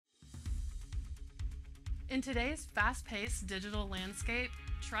In today's fast-paced digital landscape,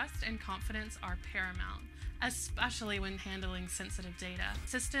 trust and confidence are paramount, especially when handling sensitive data.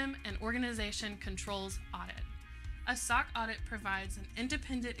 System and organization controls audit. A SOC audit provides an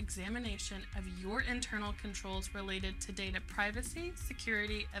independent examination of your internal controls related to data privacy,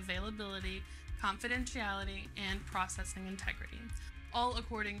 security, availability, confidentiality, and processing integrity, all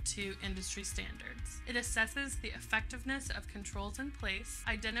according to industry standards. It assesses the effectiveness of controls in place,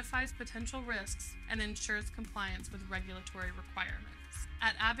 identifies potential risks, and ensures compliance with regulatory requirements.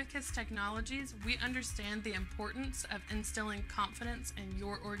 At Abacus Technologies, we understand the importance of instilling confidence in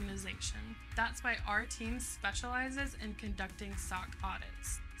your organization. That's why our team specializes in conducting SOC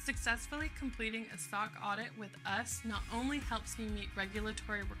audits. Successfully completing a SOC audit with us not only helps you meet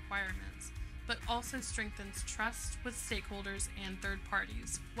regulatory requirements, but also strengthens trust with stakeholders and third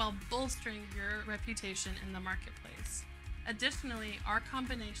parties, while bolstering your reputation in the marketplace. Additionally, our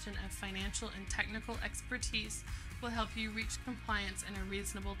combination of financial and technical expertise will help you reach compliance in a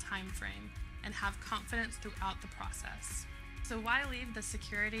reasonable time frame and have confidence throughout the process. So why leave the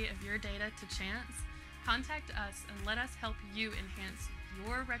security of your data to chance? Contact us and let us help you enhance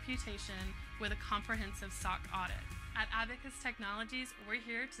your reputation with a comprehensive SOC audit. At Abacus Technologies, we're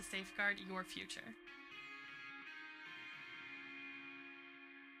here to safeguard your future.